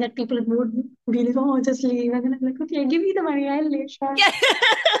bad thing that people would be like, oh, just leave. And then I'm like, okay, give me the money. I'll leave. Sure. Yeah.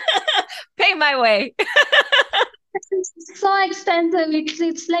 Pay my way. It's so expensive.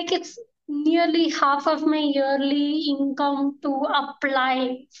 It's like it's nearly half of my yearly income to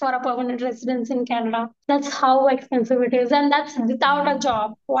apply for a permanent residence in Canada. That's how expensive it is, and that's without Yeah. a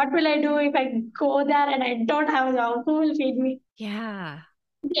job. What will I do if I go there and I don't have a job? Who will feed me? Yeah.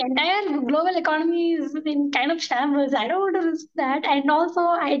 The entire global economy is in kind of shambles. I don't want to risk that. And also,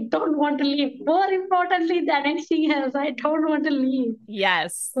 I don't want to leave. More importantly than anything else, I don't want to leave.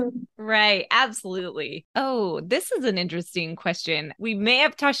 Yes. Right. Absolutely. Oh, this is an interesting question. We may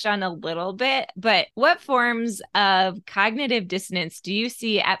have touched on a little bit, but what forms of cognitive dissonance do you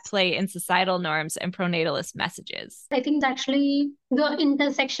see at play in societal norms and pronatalist messages? I think actually the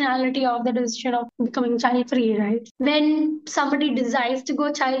intersectionality of the decision of becoming child free, right? When somebody decides to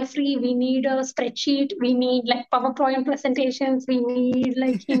go child free, we need a spreadsheet, we need like PowerPoint presentations, we need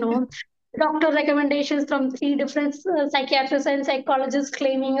doctor recommendations from three different psychiatrists and psychologists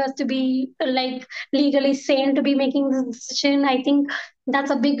claiming us to be like legally sane to be making this decision. I think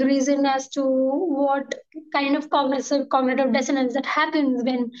that's a big reason as to what kind of cognitive dissonance that happens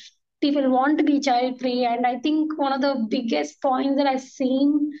when people want to be child free. And I think one of the biggest points that I've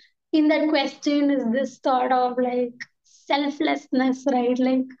seen in that question is this thought of like selflessness, right?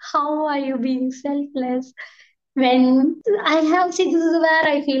 Like, how are you being selfless? When I have, see, this is where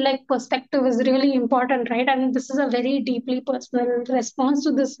I feel like perspective is really important, right? And this is a very deeply personal response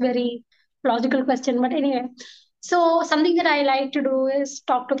to this very logical question. But anyway, so something that I like to do is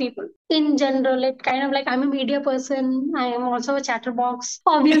talk to people in general. It kind of like I'm a media person. I am also a chatterbox,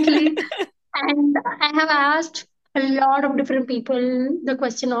 obviously. And I have asked a lot of different people the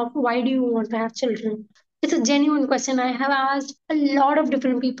question of why do you want to have children? It's a genuine question. I have asked a lot of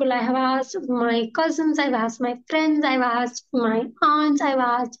different people. I have asked my cousins, I've asked my friends, I've asked my aunts, I've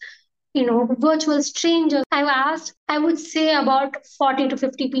asked, virtual strangers. I've asked, I would say about 40 to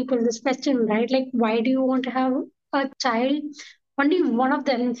 50 people this question, right? Like, why do you want to have a child? Only one of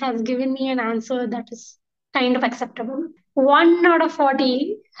them has given me an answer that is kind of acceptable. One out of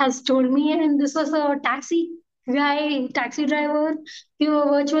 40 has told me, and this was a taxi driver. We were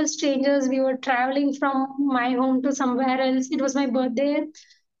virtual strangers. We were traveling from my home to somewhere else. It was my birthday.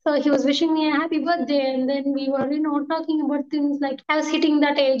 So he was wishing me a happy birthday. And then we were, talking about things like I was hitting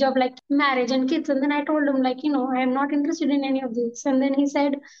that age of like marriage and kids. And then I told him, like, I am not interested in any of this. And then he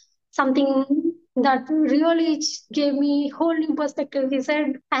said something that really gave me whole new perspective. He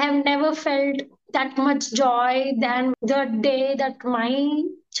said, I have never felt that much joy than the day that my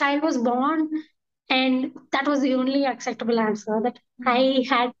child was born. And that was the only acceptable answer that I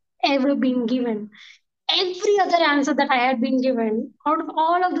had ever been given. Every other answer that I had been given out of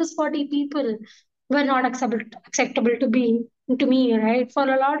all of those 40 people were not acceptable to me, right? For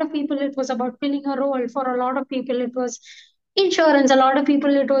a lot of people, it was about filling a role. For a lot of people, it was insurance. A lot of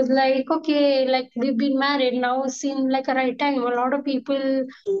people, it was like, okay, like we've been married now, seemed like a right time. A lot of people,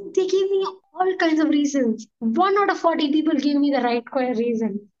 they gave me all kinds of reasons. One out of 40 people gave me the right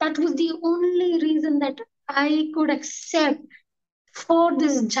reason. That was the only reason that I could accept for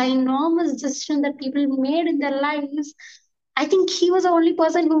this ginormous decision that people made in their lives. I think he was the only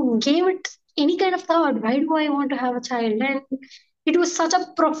person who gave it any kind of thought. Why do I want to have a child? And it was such a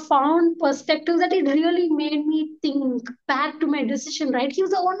profound perspective that it really made me think back to my decision, right? He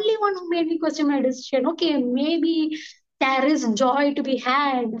was the only one who made me question my decision. Okay, maybe there is joy to be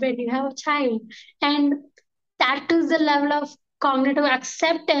had when you have a child. And that is the level of cognitive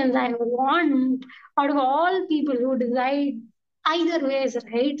acceptance I want out of all people who decide either ways,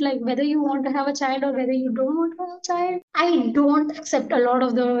 right? Like whether you want to have a child or whether you don't want to have a child. I don't accept a lot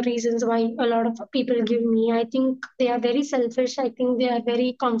of the reasons why a lot of people give me. I think they are very selfish. I think they are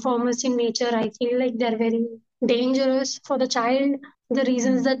very conformist in nature. I feel like they're very dangerous for the child, the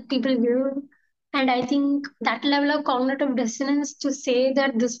reasons that people give. And I think that level of cognitive dissonance to say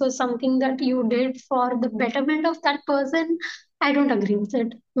that this was something that you did for the betterment of that person, I don't agree with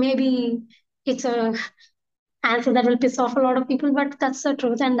it. Maybe it's a answer that will piss off a lot of people, but that's the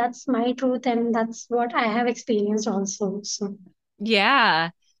truth and that's my truth and that's what I have experienced also. So Yeah.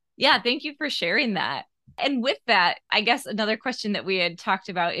 Yeah. Thank you for sharing that. And with that, I guess another question that we had talked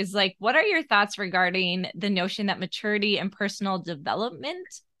about is like, what are your thoughts regarding the notion that maturity and personal development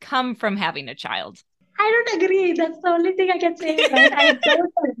come from having a child? I don't agree. That's the only thing I can say, right? I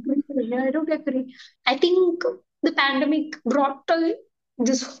don't agree. I don't agree. I think the pandemic brought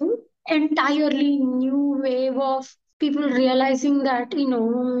this whole entirely new wave of people realizing that,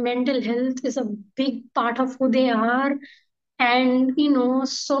 mental health is a big part of who they are. And,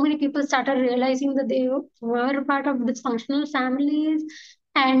 so many people started realizing that they were part of dysfunctional families.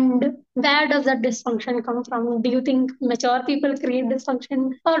 And where does that dysfunction come from? Do you think mature people create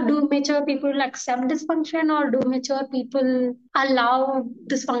dysfunction? Or do mature people accept dysfunction? Or do mature people allow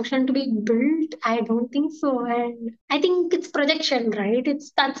dysfunction to be built? I don't think so. And I think it's projection, right?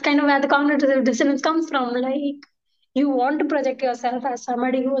 That's kind of where the cognitive dissonance comes from. Like, You want to project yourself as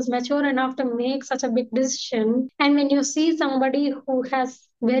somebody who is mature enough to make such a big decision. And when you see somebody who has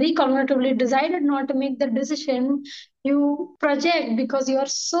very cognitively decided not to make the decision, you project because you are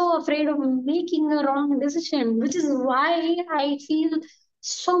so afraid of making a wrong decision, which is why I feel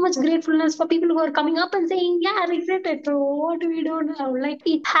so much gratefulness for people who are coming up and saying, yeah, I regret it. What do we do now? Like,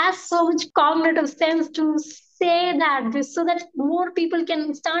 it has so much cognitive sense to say that this, so that more people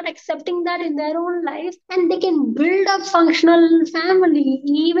can start accepting that in their own life, and they can build a functional family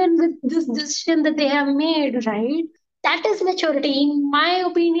even with this decision that they have made, right? That is maturity. In my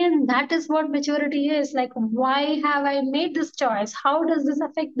opinion, that is what maturity is. Like, why have I made this choice? How does this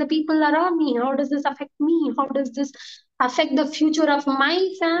affect the people around me? How does this affect me? How does this affect the future of my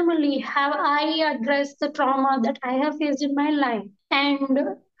family? Have I addressed the trauma that I have faced in my life? And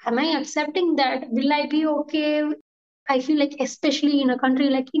am I accepting that? Will I be okay? I feel like, especially in a country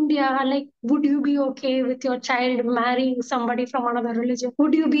like India, like, would you be okay with your child marrying somebody from another religion?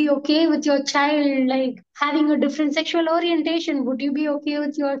 Would you be okay with your child, like, having a different sexual orientation? Would you be okay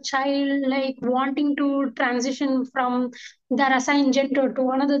with your child, like, wanting to transition from their assigned gender to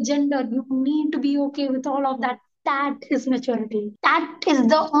another gender? You need to be okay with all of that. That is maturity. That is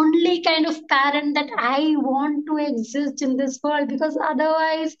the only kind of parent that I want to exist in this world, because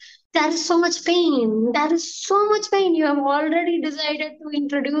otherwise, there is so much pain. There is so much pain. You have already decided to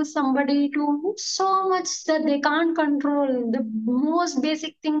introduce somebody to so much that they can't control. The most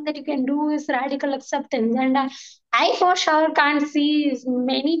basic thing that you can do is radical acceptance. And I for sure can't see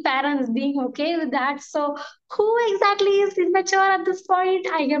many parents being okay with that. So, who exactly is immature at this point?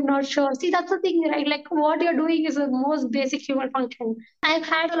 I am not sure. See, that's the thing, right? Like, what you're doing is the most basic human function. I've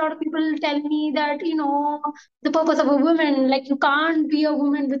had a lot of people tell me that, the purpose of a woman, like, you can't be a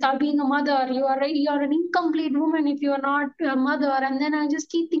woman without being a mother. You are an incomplete woman if you are not a mother. And then I just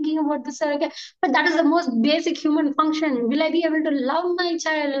keep thinking about this again. But that is the most basic human function. Will I be able to love my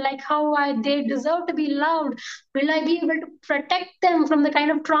child like how they deserve to be loved? Will I be able to protect them from the kind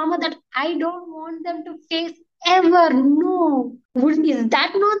of trauma that I don't want them to face ever? No. Is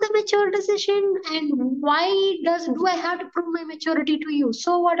that not the mature decision? And why do I have to prove my maturity to you?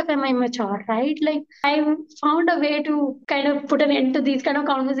 So what if I'm immature, right? Like, I found a way to kind of put an end to these kind of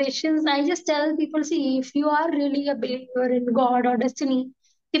conversations. I just tell people, see, if you are really a believer in God or destiny,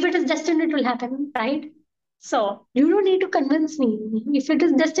 if it is destined, it will happen, right? So you don't need to convince me. If it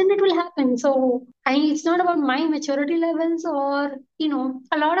is destined, it will happen. So it's not about my maturity levels, or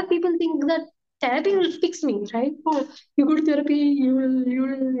a lot of people think that therapy will fix me, right? Oh, you go to therapy, you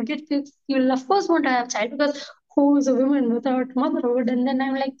will get fixed. You'll of course want to have child, because who is a woman without motherhood? And then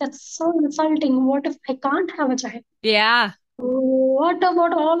I'm like, that's so insulting. What if I can't have a child? Yeah. What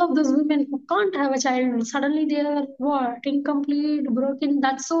about all of those women who can't have a child? Suddenly they are what? Incomplete, broken.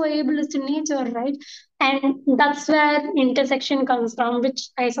 That's so ableist in nature, right? And that's where intersection comes from, which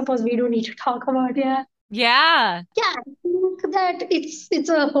I suppose we don't need to talk about. Yeah. Yeah. Yeah, I think that it's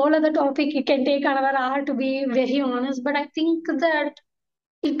a whole other topic. It can take another hour, to be very honest. But I think that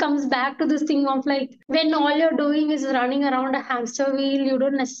it comes back to this thing of, like, when all you're doing is running around a hamster wheel, you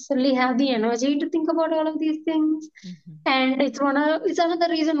don't necessarily have the energy to think about all of these things. Mhm. And it's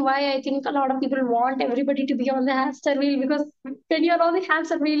another reason why I think a lot of people want everybody to be on the hamster wheel, because when you're on the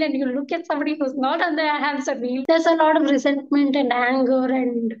hamster wheel and you look at somebody who's not on the hamster wheel, there's a lot of resentment and anger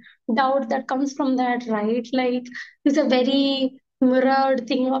and doubt that comes from that, right? Like, it's a very mirrored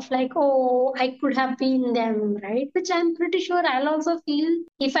thing of, like, oh, I could have been them, right? Which I'm pretty sure I'll also feel.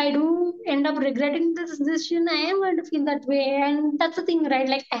 If I do end up regretting this decision, I am going to feel that way. And that's the thing, right?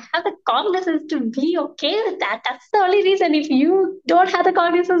 Like, I have the cognizance to be okay with that. That's the only reason. If you don't have the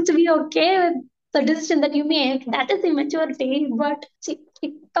cognizance to be okay with the decision that you make, that is immaturity. But see,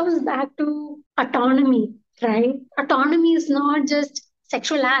 it comes back to autonomy, right? Autonomy is not just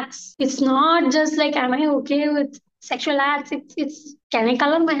sexual acts. It's not just like, am I okay with sexual acts? It's can I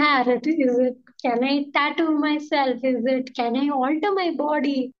color my hair? Is it, can I tattoo myself? Is it, can I alter my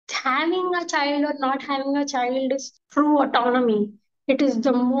body? Having a child or not having a child is true autonomy. It is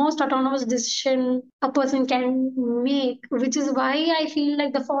the most autonomous decision a person can make, which is why I feel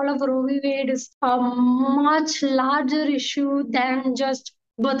like the fall of Roe v. Wade is a much larger issue than just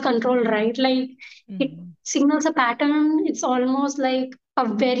birth control, right? Like, it Mhm. signals a pattern. It's almost like a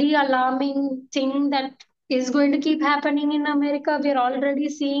very alarming thing that is going to keep happening in America. We're already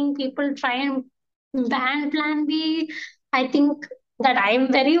seeing people try and ban Plan B. I think that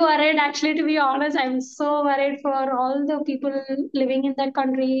I'm very worried, actually, to be honest. I'm so worried for all the people living in that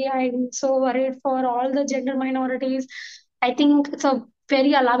country. I'm so worried for all the gender minorities. I think it's a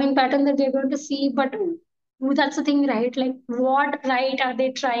very alarming pattern that we're going to see. But that's the thing, right? Like, what right are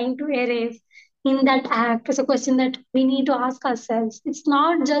they trying to erase? in that act is a question that we need to ask ourselves. It's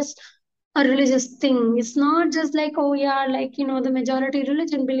not just a religious thing. It's not just like, oh yeah, like, the majority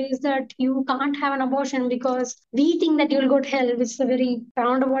religion believes that you can't have an abortion because we think that you'll go to hell, which is a very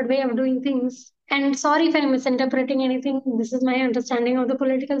roundabout way of doing things. And sorry if I'm misinterpreting anything. This is my understanding of the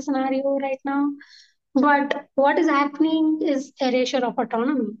political scenario right now. But what is happening is erasure of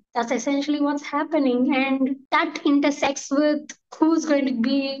autonomy. That's essentially what's happening. And that intersects with who's going to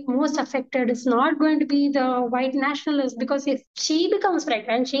be most affected. It's not going to be the white nationalist, because if she becomes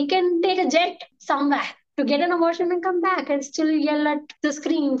pregnant, she can take a jet somewhere to get an abortion and come back and still yell at the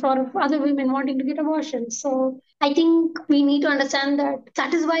screen for other women wanting to get abortions. So I think we need to understand that.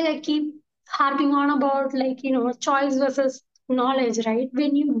 That is why I keep harping on about, like, choice versus knowledge, right?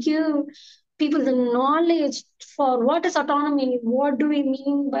 When you give people the knowledge for what is autonomy, what do we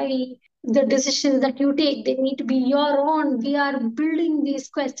mean by the decisions that you take, they need to be your own. We are building these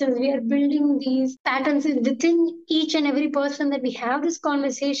questions, we are building these patterns within each and every person that we have this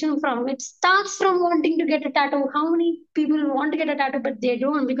conversation from. It starts from wanting to get a tattoo. How many people want to get a tattoo but they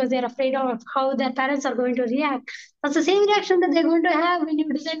don't because they're afraid of how their parents are going to react? That's the same reaction that they're going to have when you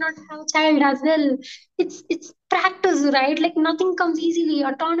decide not to have a child as well. It's practice, right? Like, nothing comes easily.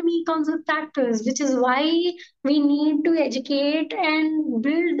 Autonomy comes with practice, which is why we need to educate and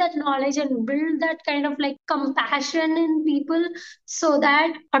build that knowledge and build that kind of like compassion in people, so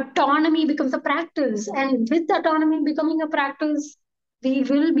that autonomy becomes a practice. And with autonomy becoming a practice, we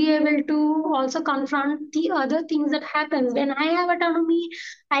will be able to also confront the other things that happens. When I have autonomy,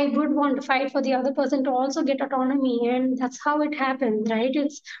 I would want to fight for the other person to also get autonomy, and that's how it happens, right?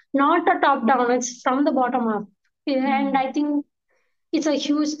 It's not a top down, it's from the bottom up. Yeah, and Mm. I think it's a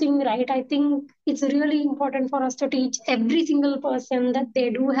huge thing, right? I think it's really important for us to teach every single person that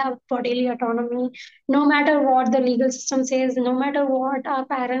they do have bodily autonomy, no matter what the legal system says, no matter what our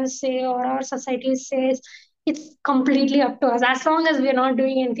parents say or our society says. It's completely up to us, as long as we're not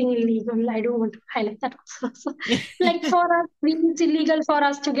doing anything illegal. I do want to highlight that also. So, like, for us, it's illegal for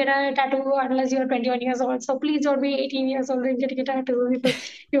us to get a tattoo unless you're 21 years old. So please don't be 18 years old and get a tattoo because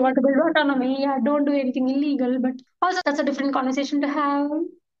you want to build autonomy. Yeah, don't do anything illegal. But also, that's a different conversation to have.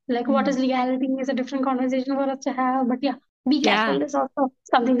 Like, what is Mm. legality is a different conversation for us to have. But yeah, be Yeah. careful is also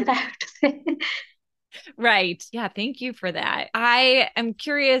something that I have to say. Right. Yeah. Thank you for that. I am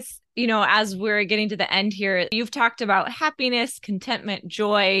curious, as we're getting to the end here, you've talked about happiness, contentment,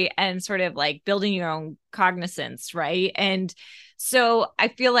 joy, and sort of like building your own cognizance, right? And so I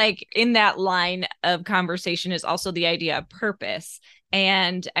feel like in that line of conversation is also the idea of purpose.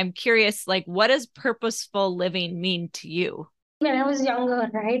 And I'm curious, like, what does purposeful living mean to you? When I was younger,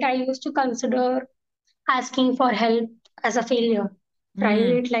 right, I used to consider asking for help as a failure, Mm.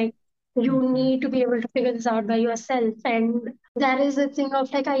 right? Like, you Mhm. need to be able to figure this out by yourself. And there is a thing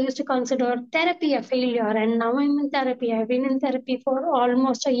of like, I used to consider therapy a failure, and now I'm in therapy. I've been in therapy for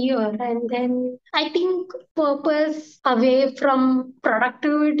almost a year. And then I think purpose away from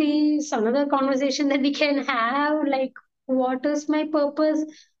productivity is another conversation that we can have. Like, what is my purpose?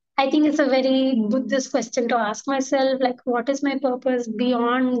 I think it's a very Buddhist question to ask myself, like, what is my purpose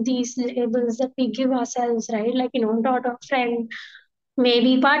beyond these labels that we give ourselves, right? Like, daughter, friend,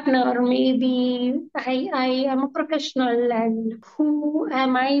 maybe partner, maybe I am a professional, and who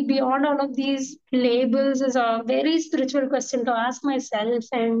am I beyond all of these labels is a very spiritual question to ask myself.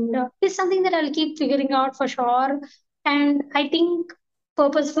 And it's something that I'll keep figuring out for sure. And I think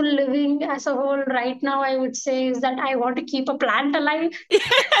purposeful living as a whole right now, I would say, is that I want to keep a plant alive.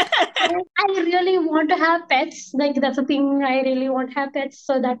 I really want to have pets. Like, that's a thing. I really want to have pets.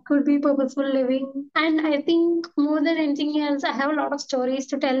 So that could be purposeful living. And I think more than anything else, I have a lot of stories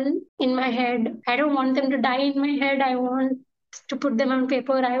to tell in my head. I don't want them to die in my head. I want to put them on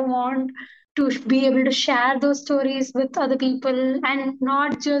paper. I want to be able to share those stories with other people, and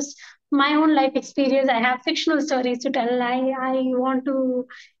not just my own life experience. I have fictional stories to tell. I want to,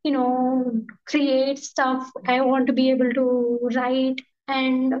 create stuff. I want to be able to write.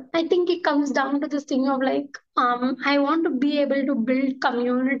 And I think it comes down to this thing of like, I want to be able to build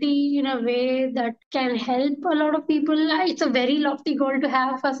community in a way that can help a lot of people. It's a very lofty goal to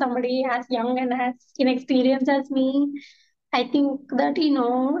have for somebody as young and as inexperienced as me. I think that,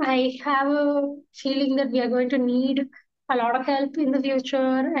 I have a feeling that we are going to need a lot of help in the future,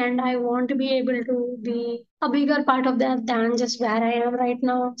 and I want to be able to be a bigger part of that than just where I am right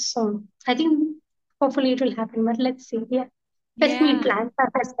now. So I think hopefully it will happen, but let's see. Yeah. Let me Yeah. plan,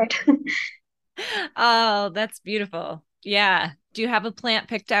 as I said. Oh, that's beautiful. Yeah. Do you have a plant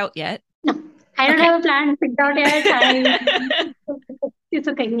picked out yet? No, I don't Okay. have a plan figured out yet. It's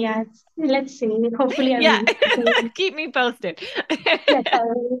a thing, yes. Let's see. Hopefully I Yeah. will. Keep me posted. Yes, I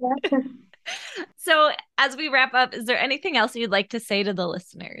will. Yeah. So, as we wrap up, is there anything else you'd like to say to the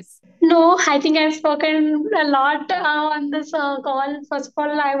listeners? No, I think I've spoken a lot on this call. First of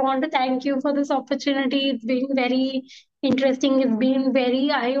all, I want to thank you for this opportunity. It's been very interesting. It's been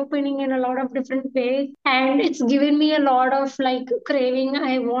very eye-opening in a lot of different ways, and it's given me a lot of like craving.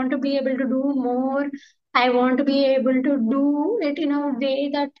 I want to be able to do more. I want to be able to do it in a way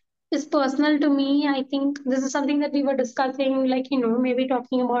that is personal to me. I think this is something that we were discussing, like, maybe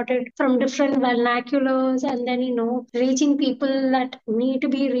talking about it from different vernaculars and then, reaching people that need to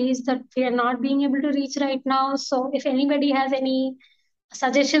be reached that we are not being able to reach right now. So if anybody has any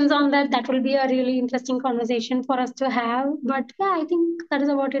suggestions on that, that will be a really interesting conversation for us to have. But yeah, I think that is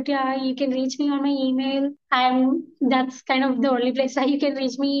about it. Yeah, you can reach me on my email. That's kind of the only place that you can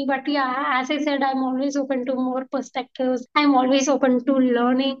reach me. But yeah, as I said, I'm always open to more perspectives. I'm always open to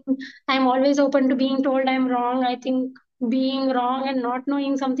learning. I'm always open to being told I'm wrong. I think being wrong and not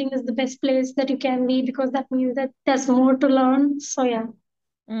knowing something is the best place that you can be, because that means that there's more to learn. So yeah.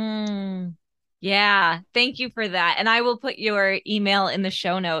 Mm, yeah, thank you for that. And I will put your email in the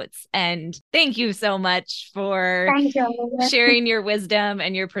show notes. And thank you so much for Thank you. sharing your wisdom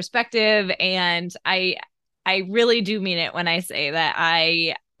and your perspective. And I really do mean it when I say that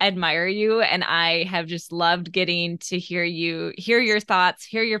I admire you, and I have just loved getting to hear your thoughts,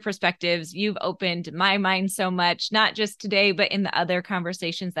 hear your perspectives. You've opened my mind so much, not just today, but in the other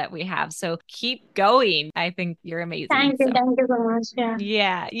conversations that we have. So keep going. I think you're amazing. So Thank you so much. Yeah.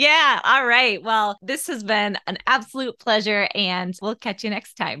 yeah. Yeah. All right. Well, this has been an absolute pleasure, and we'll catch you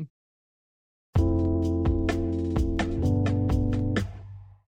next time.